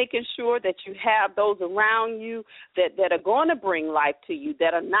 making sure that you have those around you that are going to bring life to you,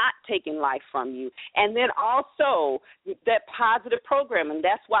 that are not taking life from you. And then also that positive programming.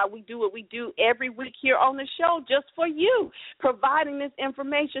 That's why we do what we do every week here on the show, just for you, providing this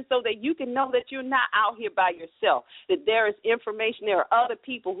information so that you can know that you're not out here by yourself, that there is information, there are other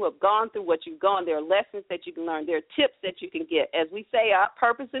people who have gone through what you've gone, there are lessons that you can learn, there are tips that you can get. As we say, our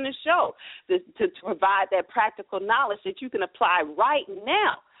purpose in the show is to provide that practical knowledge that you can apply right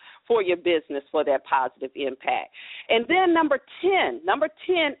now for your business for that positive impact. And then number 10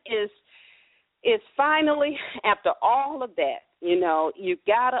 is finally, after all of that, you've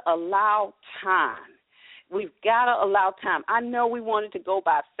got to allow time. We've got to allow time. I know we want it to go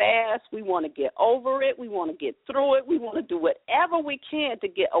by fast. We want to get over it. We want to get through it. We want to do whatever we can to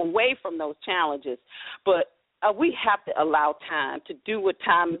get away from those challenges. But we have to allow time to do what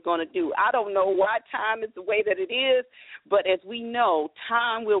time is going to do. I don't know why time is the way that it is, but as we know,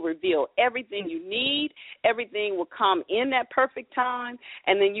 time will reveal everything you need. Everything will come in that perfect time,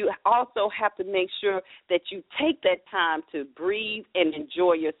 and then you also have to make sure that you take that time to breathe and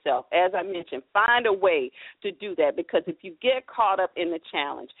enjoy yourself. As I mentioned, find a way to do that, because if you get caught up in the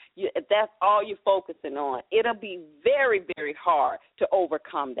challenge, if that's all you're focusing on, it'll be very, very hard to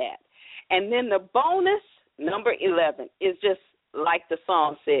overcome that. And then the bonus, number 11, is just like the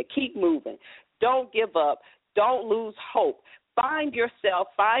song said, keep moving. Don't give up. Don't lose hope. Find yourself.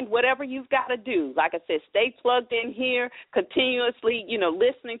 Find whatever you've got to do. Like I said, stay plugged in here, continuously,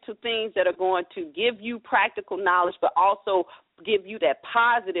 listening to things that are going to give you practical knowledge, but also give you that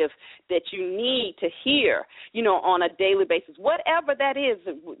positive that you need to hear, on a daily basis. Whatever that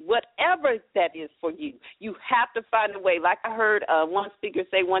is for you, you have to find a way. Like I heard one speaker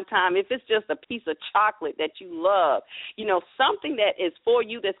say one time, if it's just a piece of chocolate that you love, something that is for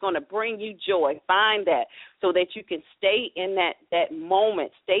you that's going to bring you joy, find that so that you can stay in that moment,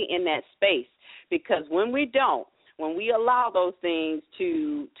 stay in that space. Because when we allow those things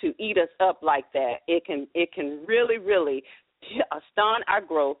to eat us up like that, it can really, really stunt our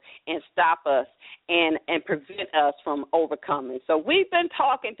growth and stop us and prevent us from overcoming. So we've been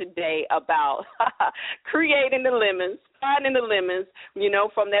talking today about creating the lemons, finding the lemons,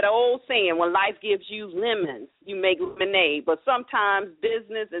 from that old saying, when life gives you lemons, you make lemonade. But sometimes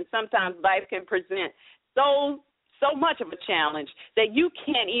business and sometimes life can present so much of a challenge that you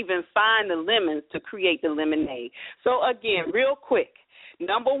can't even find the lemons to create the lemonade. So again, real quick,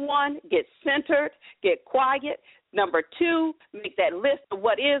 number 1, get centered, get quiet. Number 2, make that list of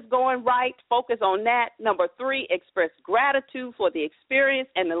what is going right. Focus on that. Number 3, express gratitude for the experience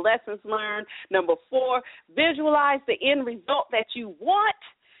and the lessons learned. Number 4, visualize the end result that you want,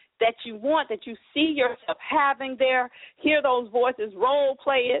 that you see yourself having there. Hear those voices, role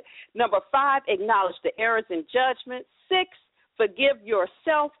play it. Number 5, acknowledge the errors in judgment. 6, forgive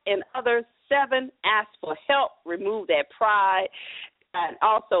yourself and others. 7, ask for help. Remove that pride. And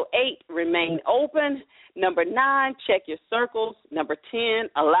also 8, remain open. Number 9, check your circles. Number 10,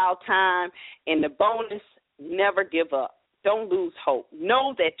 allow time. And the bonus, never give up. don't lose hope.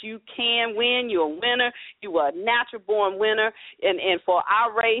 Know that you can win. You're a winner. You are a natural-born winner. And for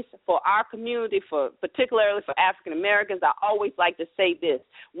our race, for our community, particularly for African Americans, I always like to say this.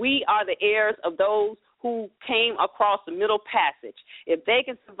 We are the heirs of those who came across the Middle Passage. If they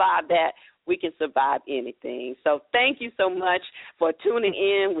can survive that, we can survive anything. So thank you so much for tuning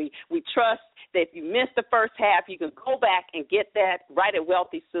in. We trust that if you missed the first half, you can go back and get that right at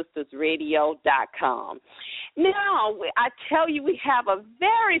wealthysistasradio.com. Now, I tell you, we have a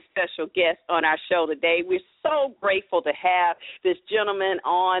very special guest on our show today. We're so grateful to have this gentleman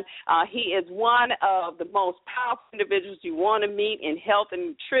on. He is one of the most powerful individuals you want to meet in health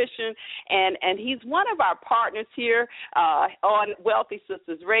and nutrition, and he's one of our partners here on Wealthy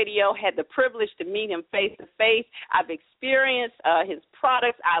Sistas Radio. Had the privilege to meet him face to face. I've experienced his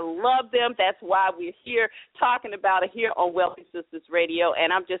products. I love them. That's why we're here talking about it here on Wealthy Sistas Radio,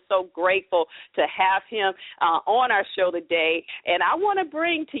 and I'm just so grateful to have him on our show today. And I want to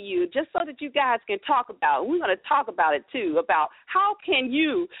bring to you, just so that you guys can talk about it, we're going to talk about it too, about how can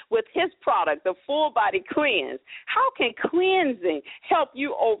you, with his product, the Full Body Cleanse, how can cleansing help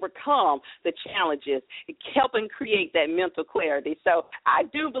you overcome the challenges, helping create that mental clarity. So I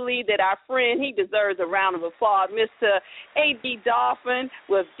do believe that our friend, he deserves a round of applause. Mr. A.D. Dolphin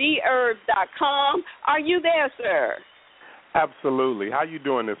with theherbs.com. Are you there, sir? Absolutely. How you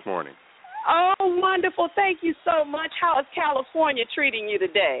doing this morning? Oh, wonderful. Thank you so much. How is California treating you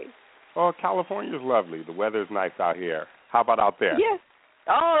today? Oh, California's lovely. The weather's nice out here. How about out there? Yes.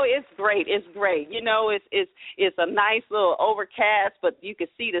 Oh, it's great. It's great. You know, it's a nice little overcast, but you can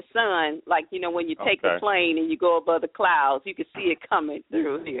see the sun. Like, you know, when you take the plane and you go above the clouds, you can see it coming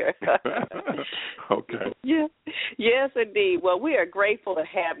through here. Okay. Yeah. Yes, indeed. Well, we are grateful to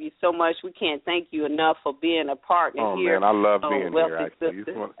have you so much. We can't thank you enough for being a partner here. Oh, man, I love being here, actually.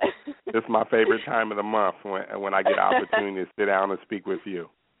 This is my favorite time of the month when I get an opportunity to sit down and speak with you.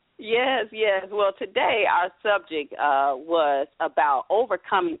 Yes, yes. Well, today our subject was about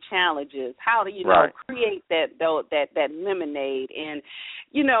overcoming challenges. How do you create that lemonade? And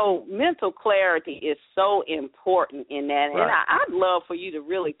you know, mental clarity is so important in that. Right. And I'd love for you to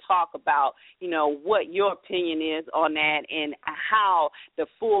really talk about, you know, what your opinion is on that and how the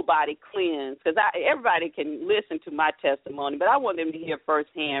full body cleanse. Because everybody can listen to my testimony, but I want them to hear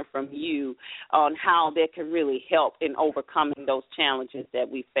firsthand from you on how that can really help in overcoming those challenges that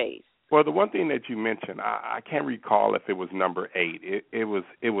we face. Well, the one thing that you mentioned, I can't recall if it was number 8. It was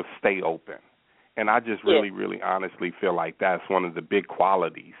stay open. And I just really honestly feel like that's one of the big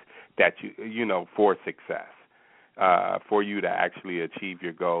qualities that you know, for success, for you to actually achieve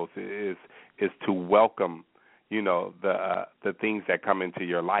your goals is to welcome, you know, the things that come into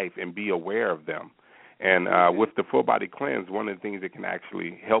your life and be aware of them. And with the full body cleanse, one of the things it can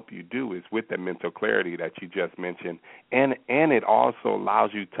actually help you do is with the mental clarity that you just mentioned, and it also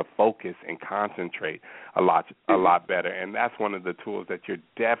allows you to focus and concentrate a lot better. And that's one of the tools that you're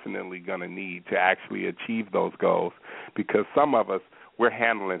definitely going to need to actually achieve those goals, because some of us, we're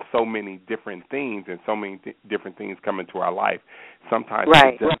handling so many different things and so many different things come into our life. Sometimes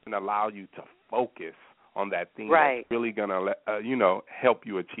it doesn't allow you to focus on that thing that's really going to, help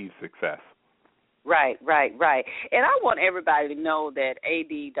you achieve success. Right. And I want everybody to know that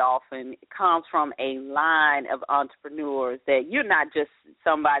A.D. Dolphin comes from a line of entrepreneurs, that you're not just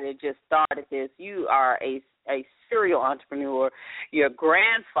somebody that just started this. You are a serial entrepreneur. Your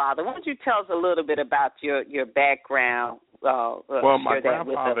grandfather, why don't you tell us a little bit about your background? Well, my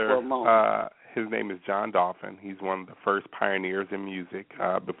grandfather, his name is John Dolphin. He's one of the first pioneers in music.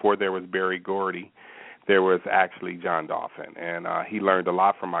 Before there was Berry Gordy, there was actually John Dolphin, and he learned a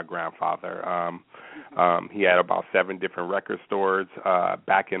lot from my grandfather. He had about 7 different record stores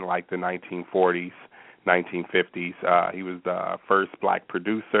back in like the 1940s, 1950s. He was the first black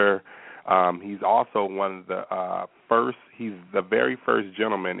producer. He's also one of the first. He's the very first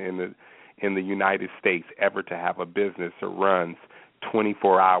gentleman in the United States ever to have a business that runs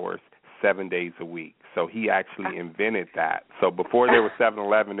 24 hours, 7 days a week. So he actually invented that. So before there was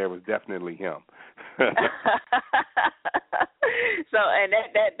 7-Eleven, there was definitely him. So, and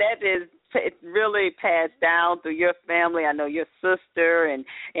that is, it's really passed down through your family. I know your sister and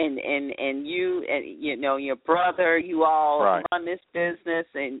you and you know your brother. You all run this business,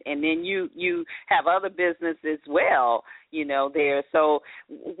 and then you have other business as well. You know there. So,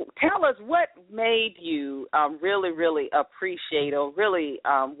 tell us what made you really appreciate or really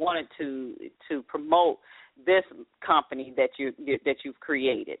wanted to promote this company that you've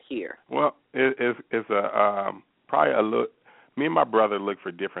created here. Well, it's probably a look. Me and my brother look for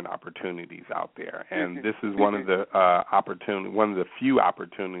different opportunities out there, and this is one of the one of the few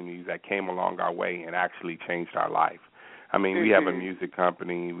opportunities that came along our way and actually changed our life. I mean, we have a music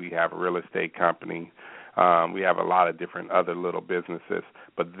company, we have a real estate company, we have a lot of different other little businesses,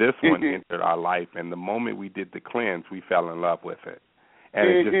 but this one entered our life, and the moment we did the cleanse, we fell in love with it. And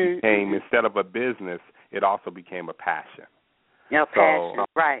it just became, instead of a business, it also became a passion. Yeah, passion,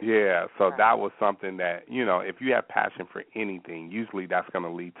 right. Yeah, so that was something that, you know, if you have passion for anything, usually that's going to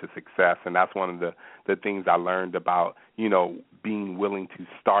lead to success, and that's one of the things I learned about, you know, being willing to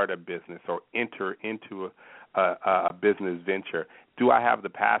start a business or enter into a business venture. Do I have the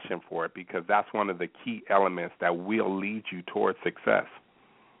passion for it? Because that's one of the key elements that will lead you towards success.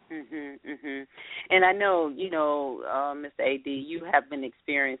 And I know, you know, Mr. A.D., you have been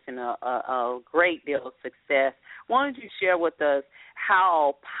experiencing a great deal of success. Why don't you share with us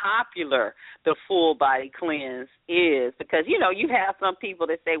how popular the full body cleanse is? Because, you know, you have some people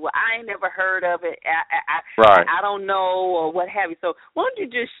that say, well, I ain't never heard of it. I don't know, or what have you. So why don't you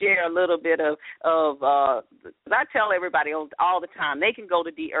just share a little bit of I tell everybody all the time, they can go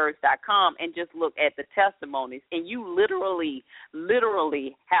to theearth.com and just look at the testimonies, and you literally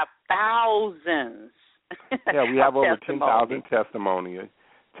have thousands. Yeah, we have over 10,000 testimonies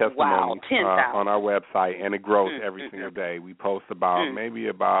wow, 10,000. On our website, and it grows every single day. We post maybe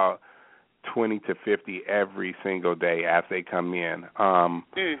about 20 to 50 every single day as they come in.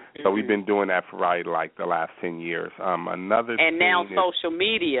 So we've been doing that for like the last 10 years. Another and now social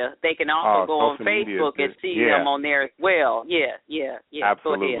media, they can also go on Facebook and see them on there as well. Yeah.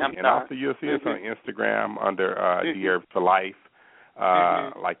 Absolutely. Go ahead. And also you'll see us on Instagram under The Herb for Life.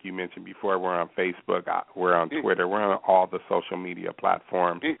 Like you mentioned before, we're on Facebook, we're on Twitter, we're on all the social media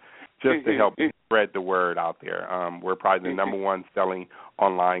platforms just to help spread the word out there. We're probably the number one selling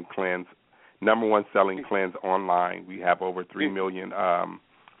cleanse online. We have over 3 million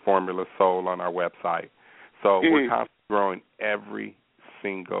formulas sold on our website. So we're constantly growing every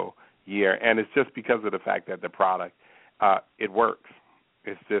single year, and it's just because of the fact that the product, it works.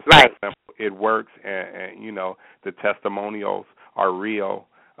 It's just that simple. It works, and you know, the testimonials are real.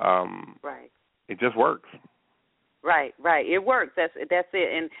 It just works. Right. It works. That's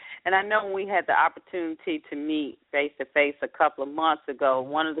it. And I know when we had the opportunity to meet face to face a couple of months ago,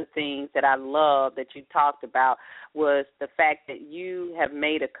 one of the things that I love that you talked about was the fact that you have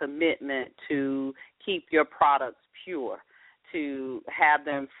made a commitment to keep your products pure, to have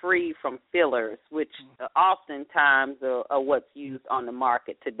them free from fillers, which oftentimes are what's used on the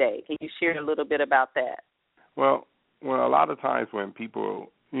market today. Can you share a little bit about that? Well, a lot of times when people,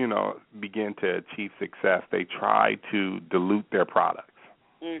 you know, begin to achieve success, they try to dilute their products.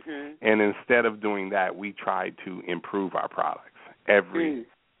 And instead of doing that, we try to improve our products every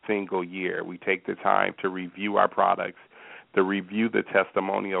single year. We take the time to review our products, to review the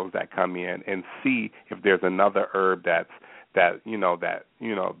testimonials that come in, and see if there's another herb that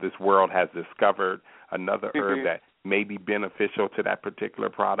this world has discovered, another herb that may be beneficial to that particular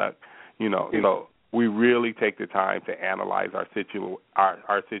product. You know, we really take the time to analyze our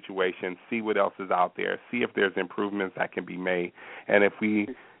situation, see what else is out there, see if there's improvements that can be made. And if we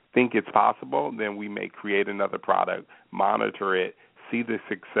think it's possible, then we may create another product, monitor it, see the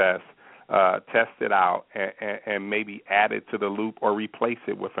success, test it out, and maybe add it to the loop or replace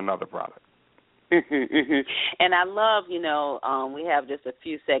it with another product. And I love, we have just a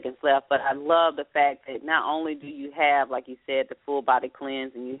few seconds left, but I love the fact that not only do you have, like you said, the full body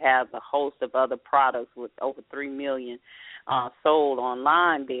cleanse, and you have a host of other products with over 3 million sold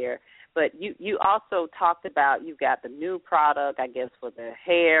online there, but you also talked about you've got the new product, I guess, for the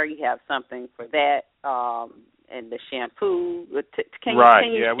hair. You have something for that, and the shampoo. Can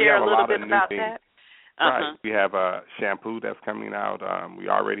you share a little bit about that? Right. We have a shampoo that's coming out. We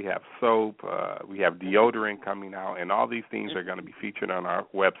already have soap. We have deodorant coming out, and all these things are going to be featured on our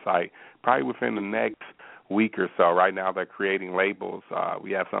website probably within the next week or so. Right now they're creating labels.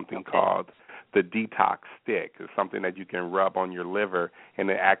 We have something called the Detox Stick. It's something that you can rub on your liver, and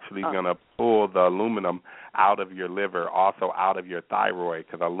it actually is going to pull the aluminum out of your liver, also out of your thyroid,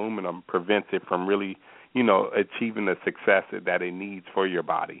 because aluminum prevents it from really, achieving the success that it needs for your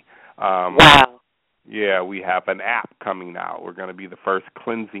body. Wow. Yeah, we have an app coming out. We're going to be the first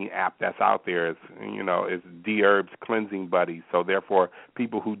cleansing app that's out there. It's D-Herb's Cleansing Buddies. So therefore,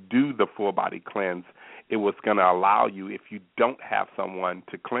 people who do the full body cleanse, it was going to allow you, if you don't have someone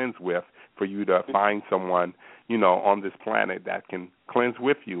to cleanse with, for you to find someone, on this planet that can cleanse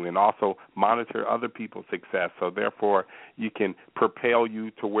with you and also monitor other people's success. So therefore, you can propel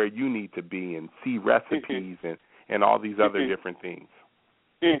you to where you need to be and see recipes and all these other different things.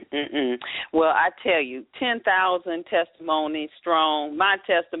 Well, I tell you, 10,000 testimonies strong. My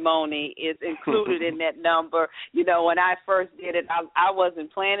testimony is included in that number. You know, when I first did it, I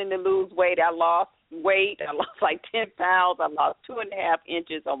wasn't planning to lose weight. I lost weight. I lost like 10 pounds. I lost 2.5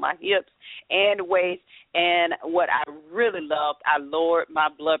 inches on my hips and waist. And what I really loved, I lowered my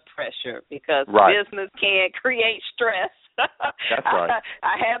blood pressure because business can create stress. That's right.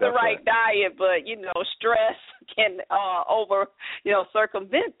 I have the right diet, but, you know, stress can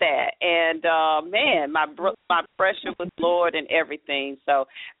circumvent that. And, man, my pressure was lowered and everything. So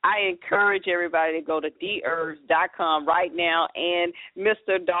I encourage everybody to go to theherbs.com right now. And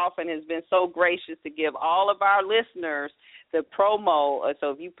Mr. Dolphin has been so gracious to give all of our listeners the promo. So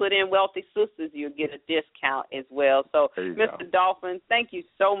if you put in Wealthy Sistas, you'll get a discount as well. So, Mr. Dolphin, thank you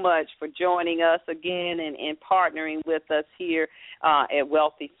so much for joining us again and partnering with us here at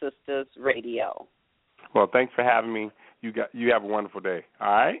Wealthy Sistas Radio. Well, thanks for having me. You have a wonderful day. All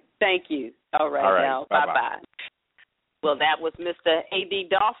right? Thank you. All right. Now. Bye-bye. Well, that was Mr. A.D.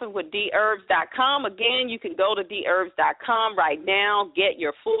 Dolphin with theherbs.com. Again, you can go to theherbs.com right now, get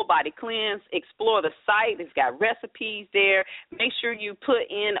your full body cleanse, explore the site. It's got recipes there. Make sure you put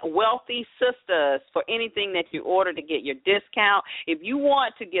in Wealthy Sistas for anything that you order to get your discount. If you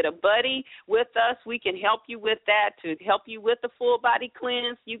want to get a buddy with us, we can help you with that, to help you with the full body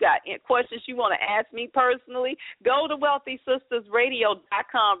cleanse. You got questions you want to ask me personally, go to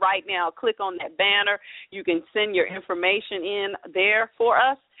wealthysistasradio.com right now. Click on that banner. You can send your information in there for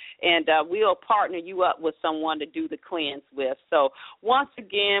us, and we'll partner you up with someone to do the cleanse with. So once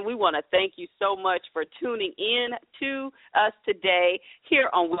again, we want to thank you so much for tuning in to us today here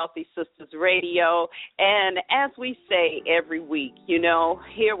on Wealthy Sistas Radio. And as we say every week, you know,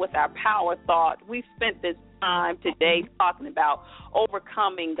 here with our power thought, we've spent this time today talking about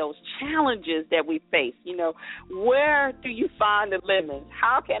overcoming those challenges that we face. You know, where do you find the lemons?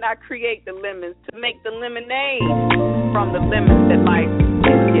 How can I create the lemons to make the lemonade from the lemons that life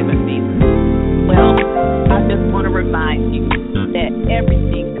has given me? Well, I just want to remind you that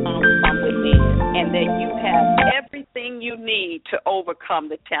everything comes from within and that you have everything you need to overcome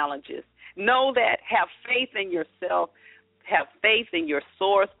the challenges. Know that. Have faith in yourself. Have faith in your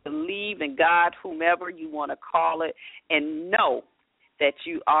source, believe in God, whomever you want to call it, and know that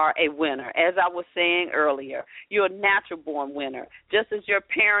you are a winner. As I was saying earlier, you're a natural-born winner. Just as your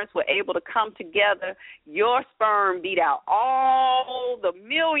parents were able to come together, your sperm beat out all the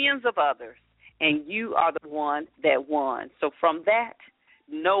millions of others, and you are the one that won. So from that,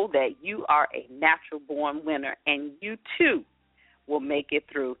 know that you are a natural-born winner, and you, too, will make it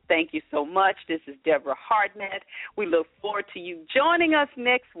through. Thank you so much. This is Deborah Hardnett. We look forward to you joining us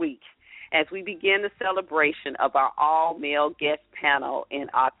next week as we begin the celebration of our all-male guest panel in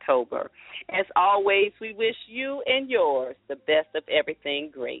October. As always, we wish you and yours the best of everything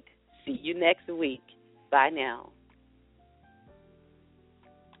great. See you next week. Bye now.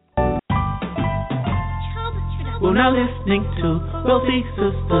 We're now listening to Wealthy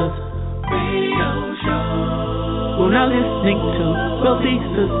Sistas Radio Show. We're now listening to Wealthy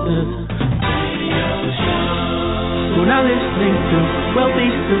Sistas Radio Show. We're now listening to Wealthy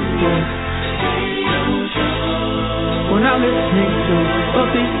Sistas Radio Show. We're now listening to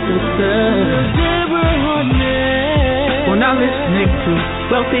Wealthy Sistas. Deborah Hardnett. We're now listening to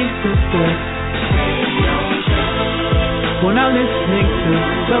Wealthy Sistas Radio Show. We're now listening to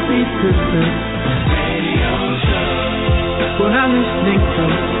Wealthy Sistas Radio Show. We're now listening to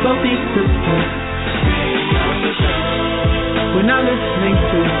Wealthy Sistas. We're now listening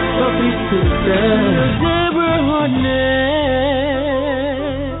to Wealthy Sistas. Deborah Hardnett.